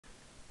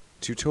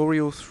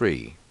Tutorial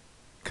 3.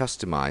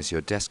 Customize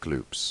your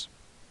Deskloops.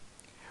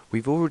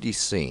 We've already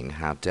seen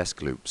how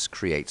Deskloops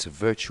creates a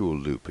virtual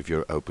loop of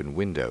your open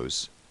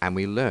windows, and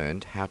we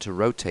learned how to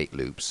rotate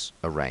loops,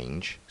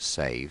 arrange,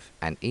 save,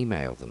 and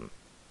email them.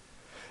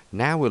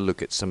 Now we'll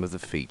look at some of the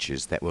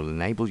features that will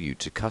enable you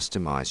to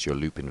customize your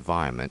loop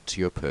environment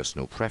to your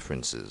personal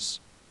preferences.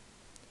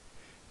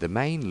 The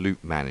main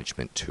loop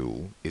management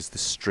tool is the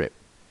strip,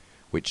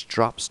 which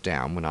drops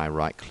down when I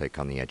right-click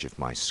on the edge of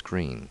my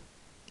screen.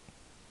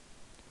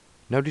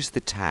 Notice the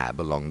tab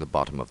along the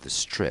bottom of the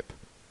strip.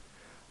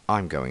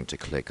 I'm going to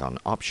click on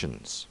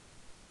Options.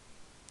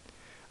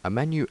 A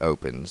menu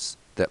opens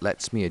that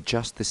lets me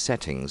adjust the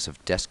settings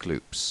of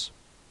Deskloops.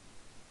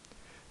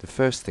 The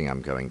first thing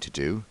I'm going to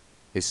do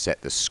is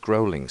set the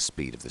scrolling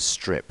speed of the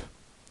strip.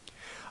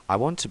 I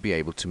want to be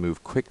able to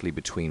move quickly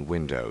between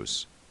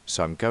windows,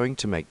 so I'm going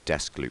to make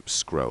Deskloops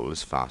scroll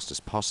as fast as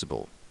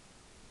possible.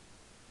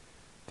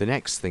 The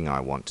next thing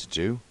I want to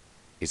do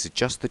is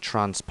adjust the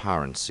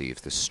transparency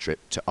of the strip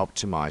to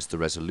optimize the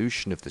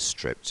resolution of the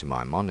strip to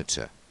my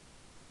monitor.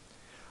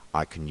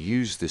 I can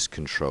use this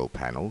control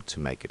panel to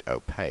make it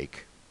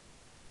opaque,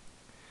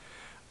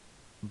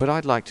 but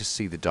I'd like to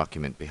see the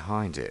document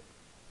behind it,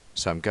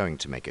 so I'm going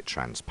to make it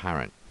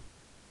transparent.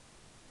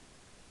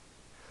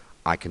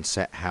 I can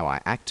set how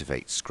I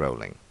activate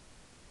scrolling.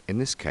 In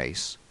this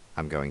case,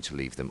 I'm going to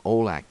leave them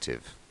all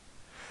active,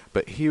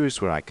 but here is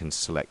where I can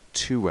select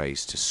two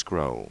ways to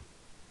scroll.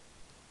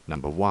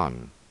 Number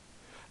 1,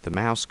 the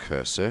mouse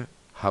cursor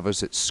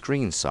hovers at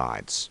screen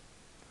sides,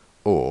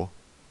 or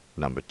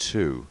number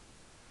 2,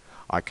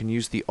 I can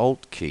use the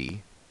Alt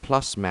key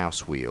plus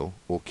mouse wheel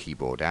or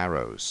keyboard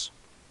arrows.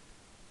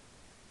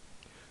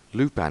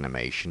 Loop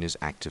animation is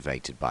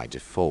activated by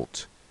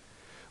default.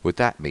 What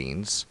that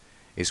means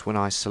is when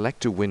I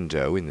select a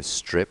window in the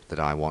strip that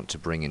I want to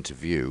bring into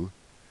view,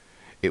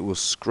 it will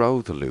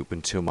scroll the loop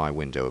until my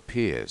window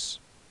appears.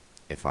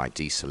 If I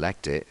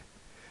deselect it,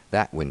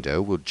 that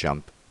window will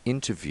jump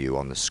into view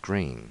on the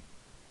screen.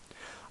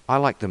 I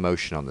like the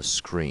motion on the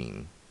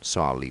screen,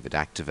 so I'll leave it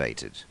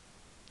activated.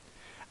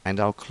 And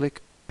I'll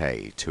click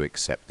OK to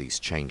accept these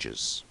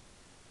changes.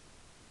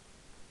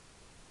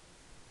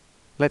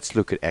 Let's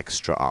look at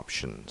extra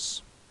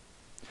options.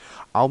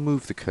 I'll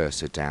move the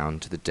cursor down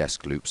to the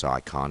Deskloops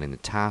icon in the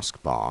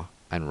taskbar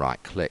and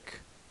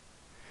right-click.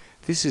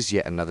 This is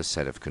yet another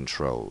set of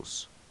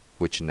controls,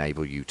 which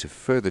enable you to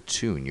further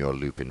tune your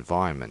loop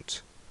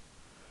environment.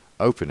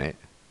 Open it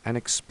and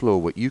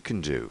explore what you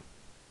can do.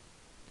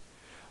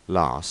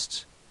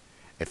 Last,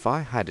 if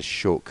I had a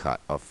shortcut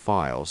of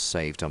files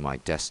saved on my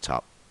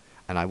desktop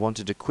and I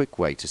wanted a quick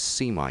way to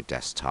see my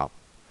desktop,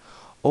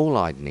 all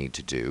I'd need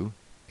to do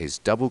is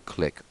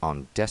double-click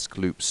on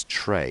Deskloops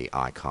tray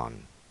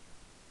icon.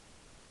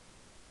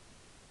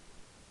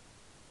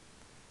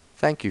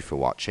 Thank you for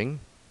watching,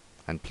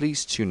 and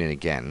please tune in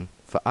again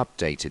for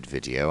updated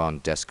video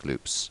on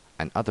Deskloops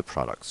and other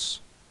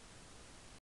products.